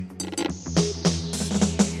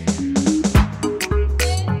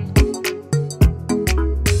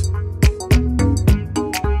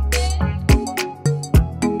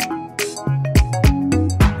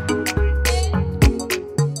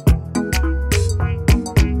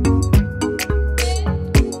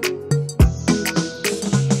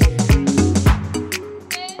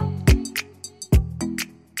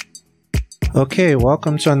Okay,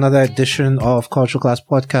 welcome to another edition of Culture Class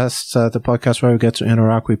Podcast, the podcast where we get to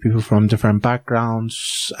interact with people from different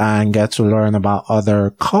backgrounds and get to learn about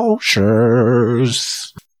other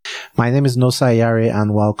cultures. My name is Nosa Yari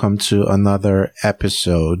and welcome to another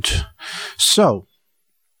episode. So,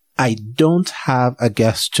 I don't have a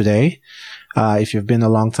guest today. If you've been a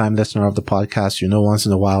long time listener of the podcast, once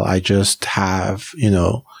in a while I just have,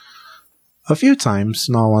 a few times,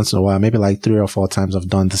 not once in a while, maybe like 3 or 4 times I've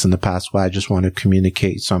done this in the past where I just want to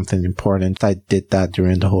communicate something important. I did that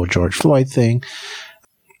during the whole George Floyd thing.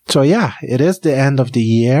 So yeah, it is the end of the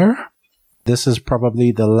year. This is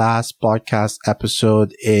probably the last podcast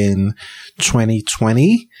episode in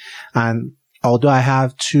 2020. And although I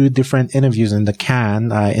have 2 different interviews in the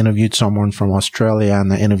can, I interviewed someone from Australia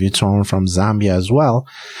and I interviewed someone from Zambia as well.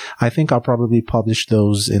 I think I'll probably publish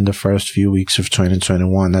those in the first few weeks of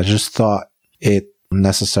 2021. I just thought it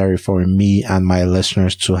necessary for me and my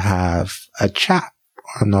listeners to have a chat,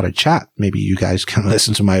 or not a chat. Maybe you guys can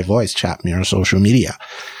listen to my voice, chat me on social media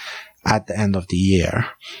at the end of the year.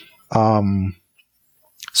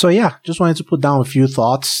 So yeah, just wanted to put down a few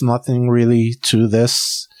thoughts, nothing really to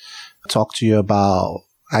this. Talk to you about,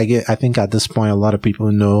 I think at this point, a lot of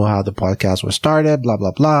people know how the podcast was started, blah,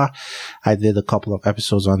 blah, blah. I did a couple of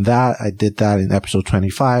episodes on that. I did that in episode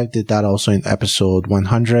 25, did that also in episode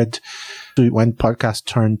 100. When podcast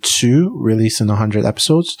turned 2, releasing 100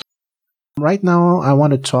 episodes. Right now, I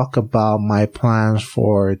want to talk about my plans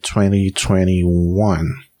for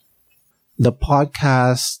 2021. The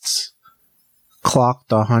podcast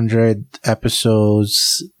clocked 100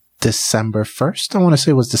 episodes December 1st. I want to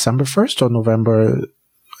say it was December 1st or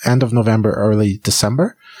end of November, early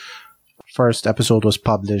December. First episode was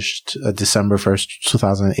published December 1st,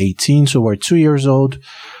 2018. So we're 2 years old.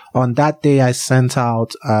 On that day, I sent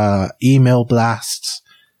out email blasts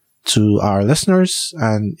to our listeners.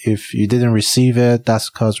 And if you didn't receive it, that's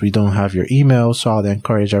because we don't have your email. So I'd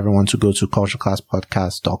encourage everyone to go to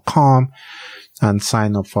cultureclasspodcast.com and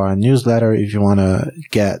sign up for our newsletter if you want to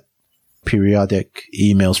get periodic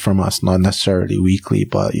emails from us, not necessarily weekly,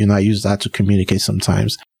 but I use that to communicate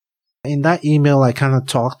sometimes. In that email, I kind of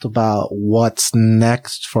talked about what's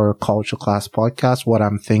next for Culture Class Podcast, what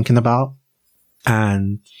I'm thinking about.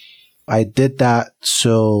 And I did that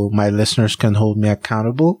so my listeners can hold me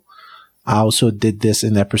accountable. I also did this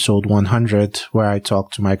in episode 100 where I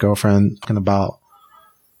talked to my girlfriend talking about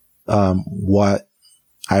what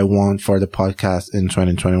I want for the podcast in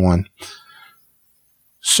 2021.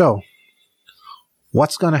 So,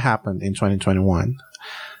 what's going to happen in 2021?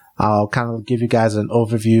 I'll kind of give you guys an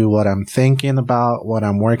overview, what I'm thinking about, what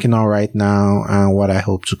I'm working on right now, and what I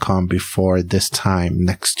hope to come before this time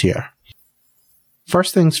next year.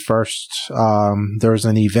 First things first, there's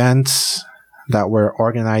an event that we're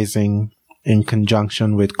organizing in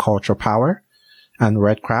conjunction with Culture Power and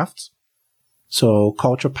Redcraft. So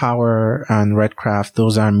Culture Power and Redcraft,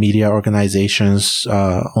 those are media organizations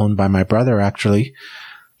owned by my brother, actually.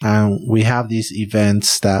 And we have these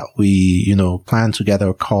events that we, plan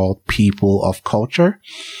together called People of Culture.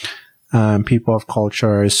 People of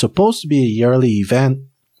Culture is supposed to be a yearly event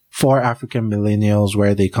for African millennials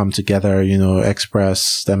where they come together,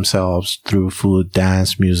 express themselves through food,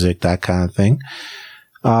 dance, music, that kind of thing.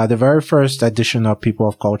 The very first edition of People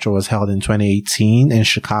of Culture was held in 2018 in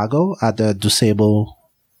Chicago at the DuSable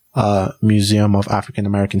Museum of African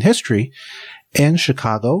American History in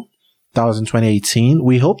Chicago. That was in 2018.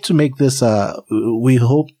 We hope to make this a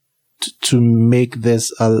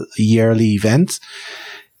yearly event.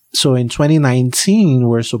 So in 2019,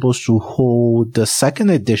 we're supposed to hold the second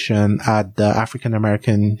edition at the African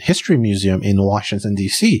American History Museum in Washington,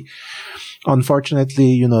 D.C.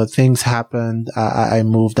 Unfortunately, things happened. I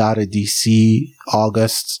moved out of D.C.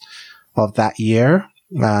 August of that year.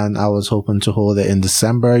 And I was hoping to hold it in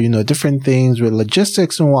December, different things with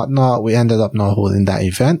logistics and whatnot. We ended up not holding that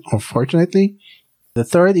event, unfortunately. The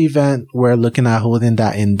third event, we're looking at holding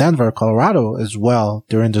that in Denver, Colorado as well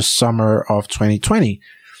during the summer of 2020.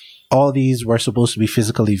 All these were supposed to be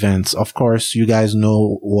physical events. Of course, you guys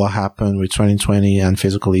know what happened with 2020 and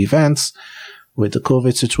physical events. With the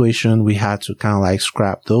COVID situation, we had to kind of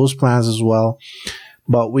scrap those plans as well.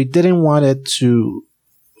 But we didn't want it to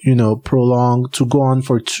to go on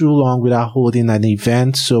for too long without holding an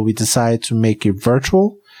event. So we decided to make it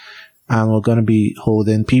virtual, and we're going to be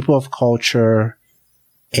holding People of Culture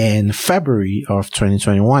in February of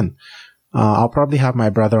 2021. I'll probably have my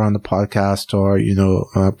brother on the podcast or,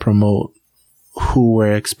 promote who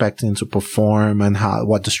we're expecting to perform and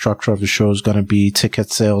what the structure of the show is going to be, ticket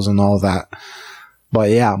sales and all that. But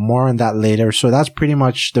yeah, more on that later. So that's pretty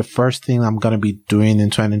much the first thing I'm going to be doing in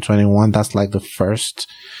 2021. That's the first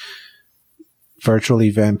virtual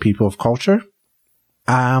event People of Culture.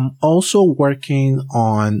 I'm also working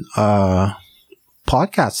on a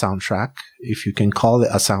podcast soundtrack, if you can call it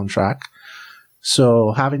a soundtrack.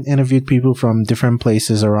 So having interviewed people from different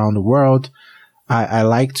places around the world, I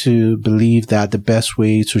like to believe that the best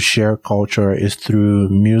way to share culture is through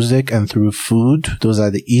music and through food. Those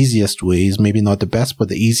are the easiest ways, maybe not the best, but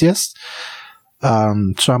the easiest.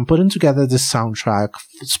 So I'm putting together this soundtrack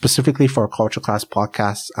specifically for a Culture Class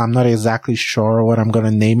podcast. I'm not exactly sure what I'm going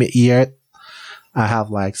to name it yet. I have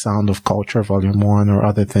like Sound of Culture Volume 1 or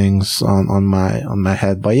other things on my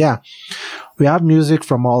head. But yeah, we have music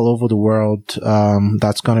from all over the world,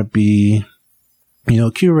 that's going to be,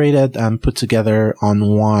 curated and put together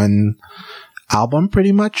on one album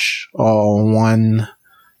pretty much, or one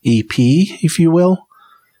EP, if you will.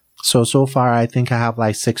 So far, I think I have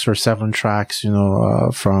like 6 or 7 tracks,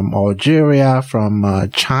 from Algeria, from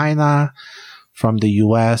China, from the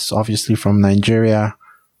US, obviously from Nigeria.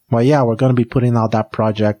 But yeah, we're going to be putting out that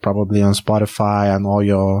project probably on Spotify and all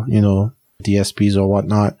your, DSPs or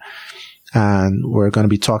whatnot. And we're going to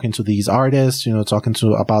be talking to these artists, talking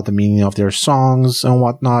about the meaning of their songs and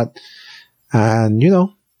whatnot. And,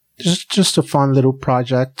 just a fun little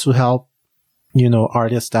project to help,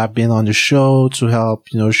 artists that have been on the show, to help,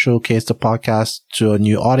 showcase the podcast to a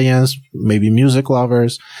new audience, maybe music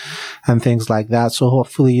lovers and things like that. So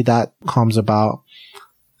hopefully that comes about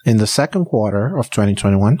in the second quarter of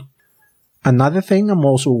 2021. Another thing I'm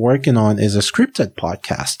also working on is a scripted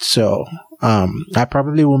podcast. So, I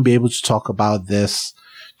probably won't be able to talk about this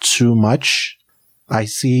too much. I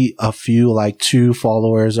see a few, like 2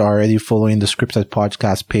 followers already following the scripted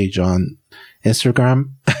podcast page on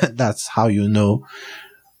Instagram. That's how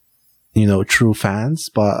true fans.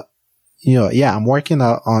 But, yeah, I'm working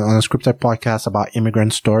on a scripted podcast about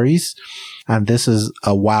immigrant stories. And this is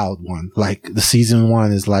a wild one. Like the season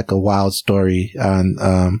 1 is like a wild story. And,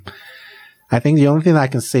 I think the only thing I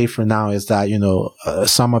can say for now is that,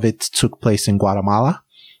 some of it took place in Guatemala.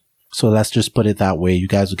 So let's just put it that way. You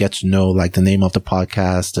guys will get to know like the name of the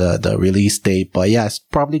podcast, the release date. But yeah, it's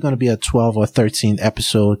probably going to be a 12 or 13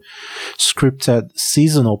 episode scripted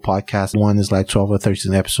seasonal podcast. One is like 12 or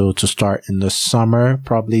 13 episodes to start in the summer,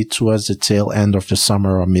 probably towards the tail end of the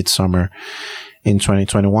summer or midsummer in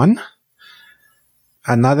 2021.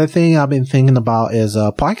 Another thing I've been thinking about is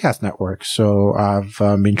a podcast network. So I've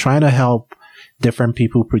been trying to help different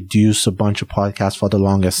people produce a bunch of podcasts for the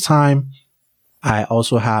longest time. I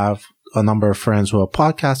also have a number of friends who are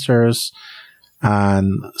podcasters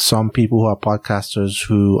and some people who are podcasters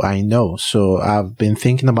who I know. So I've been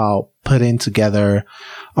thinking about putting together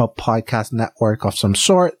a podcast network of some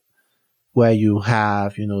sort where you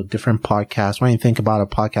have, different podcasts. When you think about a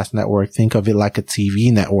podcast network, think of it like a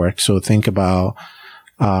TV network. So think about,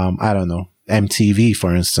 MTV,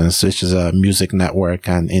 for instance, which is a music network.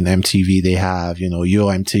 And in MTV, they have, Yo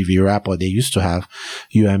MTV Rap, or they used to have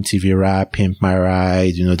Yo MTV Rap, Pimp My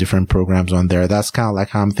Ride, different programs on there. That's kind of like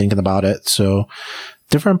how I'm thinking about it. So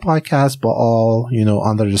different podcasts, but all,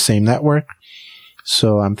 under the same network.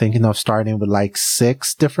 So I'm thinking of starting with like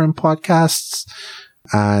 6 different podcasts.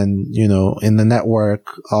 And, in the network,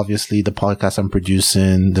 obviously the podcast I'm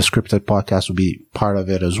producing, the scripted podcast will be part of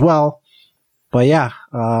it as well. But yeah,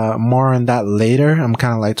 more on that later. I'm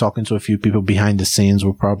kind of like talking to a few people behind the scenes.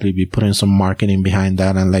 We'll probably be putting some marketing behind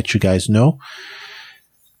that and let you guys know.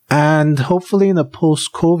 And hopefully in a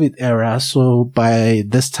post-COVID era, so by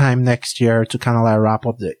this time next year, to kind of like wrap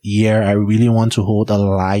up the year, I really want to hold a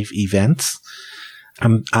live event.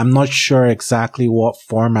 I'm not sure exactly what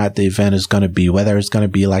format the event is going to be, whether it's going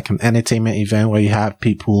to be like an entertainment event where you have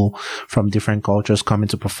people from different cultures coming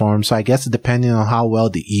to perform. So I guess depending on how well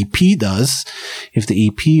the EP does, if the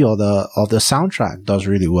EP or the soundtrack does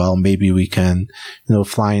really well, maybe we can,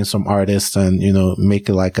 fly in some artists and, make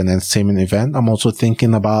it like an entertainment event. I'm also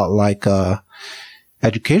thinking about like a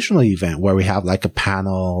educational event where we have like a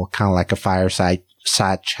panel, kind of like a fireside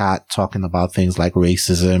chat talking about things like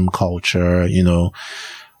racism, culture,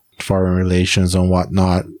 foreign relations and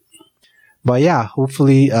whatnot. But yeah,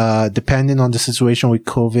 hopefully, depending on the situation with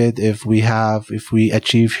COVID, if we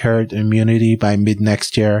achieve herd immunity by mid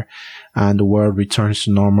next year and the world returns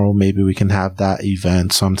to normal, maybe we can have that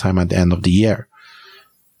event sometime at the end of the year.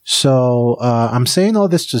 So, I'm saying all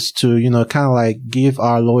this just to, kind of like give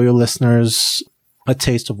our loyal listeners a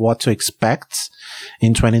taste of what to expect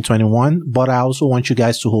in 2021, but I also want you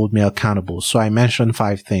guys to hold me accountable. So I mentioned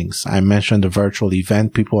 5 things. I mentioned the virtual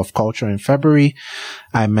event, People of Culture, in February.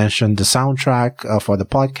 I mentioned the soundtrack for the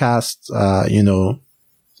podcast,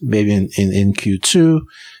 maybe in Q2.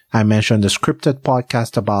 I mentioned the scripted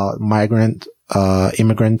podcast about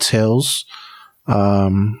immigrant tales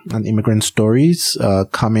and immigrant stories,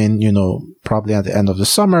 coming, probably at the end of the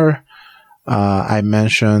summer. I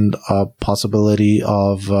mentioned a possibility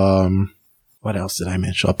of, what else did I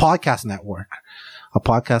mention? A podcast network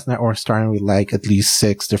starting with like at least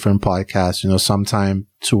 6 different podcasts, sometime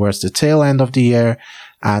towards the tail end of the year,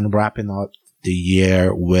 and wrapping up the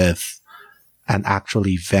year with an actual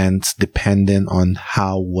event depending on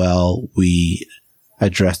how well we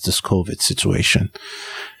address this COVID situation.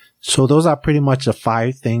 So those are pretty much the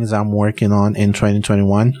 5 things I'm working on in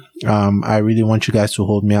 2021. I really want you guys to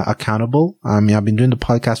hold me accountable. I've been doing the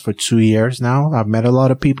podcast for 2 years now. I've met a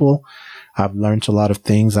lot of people. I've learned a lot of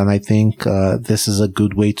things, and I think this is a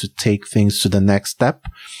good way to take things to the next step.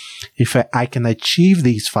 If I can achieve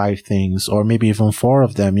these 5 things, or maybe even 4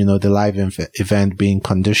 of them, the live event being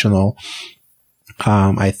conditional,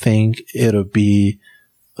 I think it'll be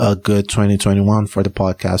a good 2021 for the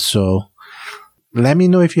podcast. So let me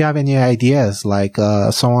know if you have any ideas. Like,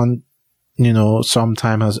 someone,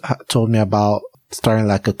 sometime has told me about starting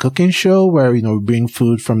like a cooking show where, we bring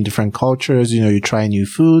food from different cultures, you try new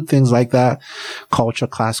food, things like that. Culture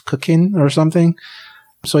class cooking or something.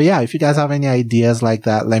 So yeah, if you guys have any ideas like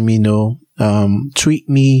that, let me know. Tweet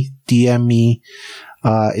me, DM me.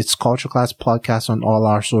 It's Culture Class Podcast on all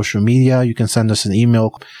our social media. You can send us an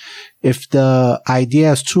email. If the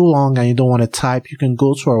idea is too long and you don't want to type, you can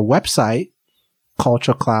go to our website,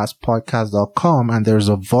 cultureclasspodcast.com, and there's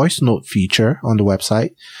a voice note feature on the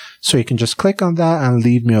website. So you can just click on that and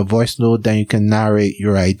leave me a voice note. Then you can narrate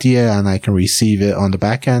your idea and I can receive it on the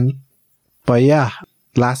back end. But yeah,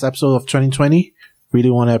 last episode of 2020. Really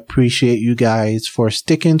want to appreciate you guys for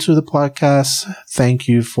sticking to the podcast. Thank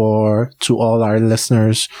you to all our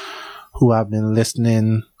listeners who have been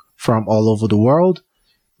listening from all over the world.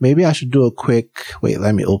 Maybe I should do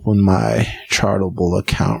let me open my Chartable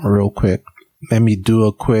account real quick. Let me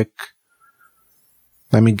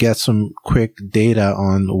get some quick data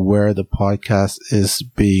on where the podcast is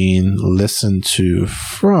being listened to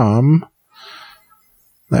from.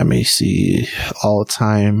 Let me see. All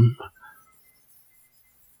time.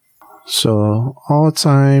 So all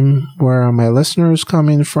time, where are my listeners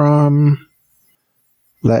coming from?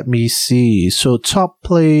 Let me see. So top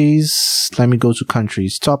plays. Let me go to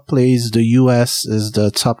countries. Top plays. The US is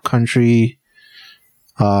the top country,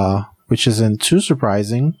 which isn't too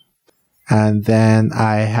surprising. And then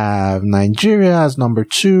I have Nigeria as number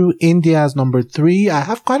 2, India as number 3. I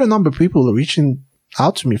have quite a number of people reaching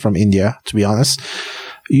out to me from India, to be honest.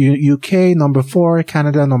 UK number 4,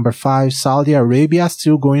 Canada number 5, Saudi Arabia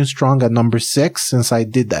still going strong at number 6 since I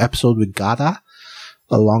did the episode with Gada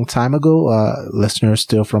a long time ago. Listeners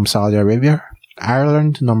still from Saudi Arabia.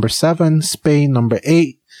 Ireland number 7, Spain number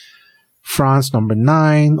 8, France number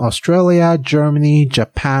 9, Australia, Germany,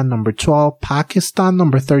 Japan number 12, Pakistan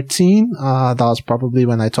number 13. That was probably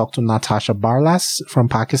when I talked to Natasha Barlas from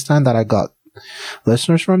Pakistan that I got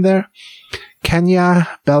listeners from there. Kenya,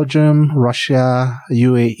 Belgium, Russia,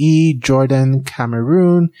 UAE, Jordan,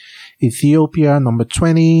 Cameroon, Ethiopia number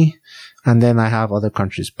 20. And then I have other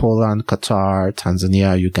countries: Poland, Qatar,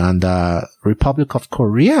 Tanzania, Uganda, Republic of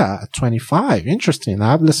Korea at 25. Interesting.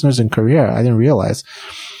 I have listeners in Korea. I didn't realize.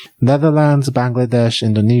 Netherlands, Bangladesh,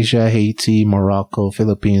 Indonesia, Haiti, Morocco,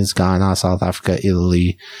 Philippines, Ghana, South Africa,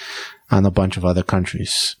 Italy, and a bunch of other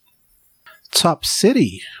countries. Top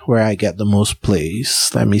city where I get the most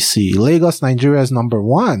plays. Let me see. Lagos, Nigeria is number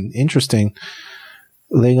 1. Interesting.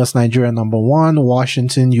 Lagos, Nigeria, number 1.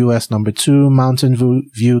 Washington, US, number 2. Mountain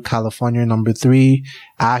View, California, number 3.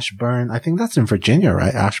 Ashburn, I think that's in Virginia,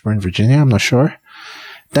 right? Ashburn, Virginia, I'm not sure.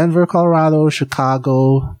 Denver, Colorado.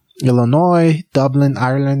 Chicago, Illinois. Dublin,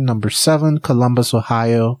 Ireland, number 7. Columbus,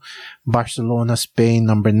 Ohio. Barcelona, Spain,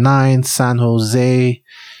 number 9. San Jose,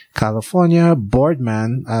 California.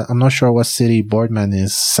 Boardman, I'm not sure what city Boardman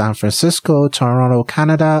is. San Francisco, Toronto,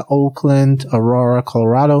 Canada, Oakland, Aurora,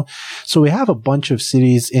 Colorado. So we have a bunch of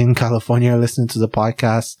cities in California listening to the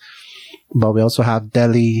podcast, but we also have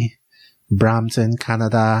Delhi, Brampton,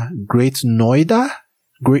 Canada, Greater Noida,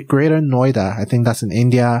 I think that's in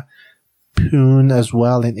India, Pune as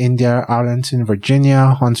well in India, Arlington, Virginia,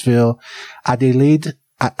 Huntsville, Adelaide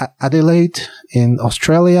in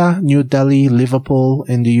Australia, New Delhi, Liverpool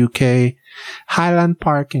in the UK, Highland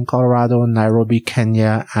Park in Colorado, Nairobi,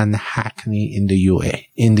 Kenya, and Hackney in the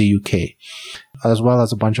UK, as well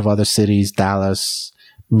as a bunch of other cities: Dallas,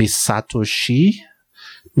 Misatoshi,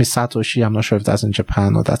 I'm not sure if that's in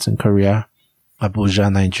Japan or that's in Korea,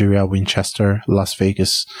 Abuja, Nigeria, Winchester, Las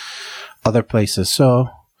Vegas, other places. So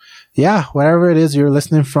yeah, wherever it is you're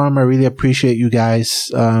listening from, I really appreciate you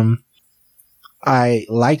guys. I always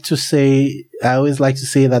like to say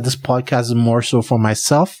that this podcast is more so for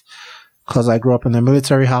myself, because I grew up in a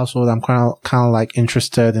military household. I'm kind of like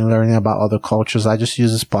interested in learning about other cultures. I just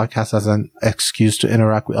use this podcast as an excuse to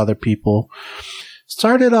interact with other people.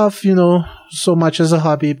 Started off, so much as a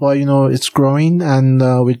hobby, but, it's growing. And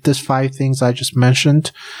with these 5 things I just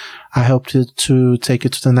mentioned, I hope to take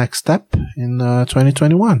it to the next step in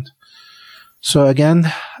 2021. So again,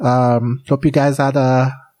 hope you guys had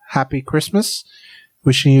a happy Christmas.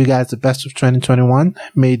 Wishing you guys the best of 2021.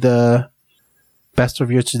 May the best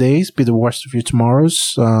of your todays be the worst of your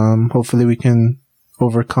tomorrows. Hopefully we can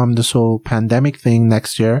overcome this whole pandemic thing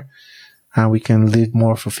next year, and we can live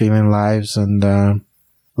more fulfilling lives and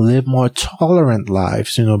live more tolerant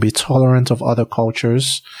lives. Be tolerant of other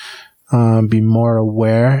cultures, be more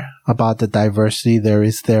aware about the diversity there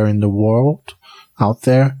is there in the world out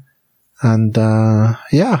there. And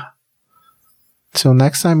yeah. Till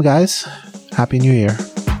next time, guys. Happy New Year.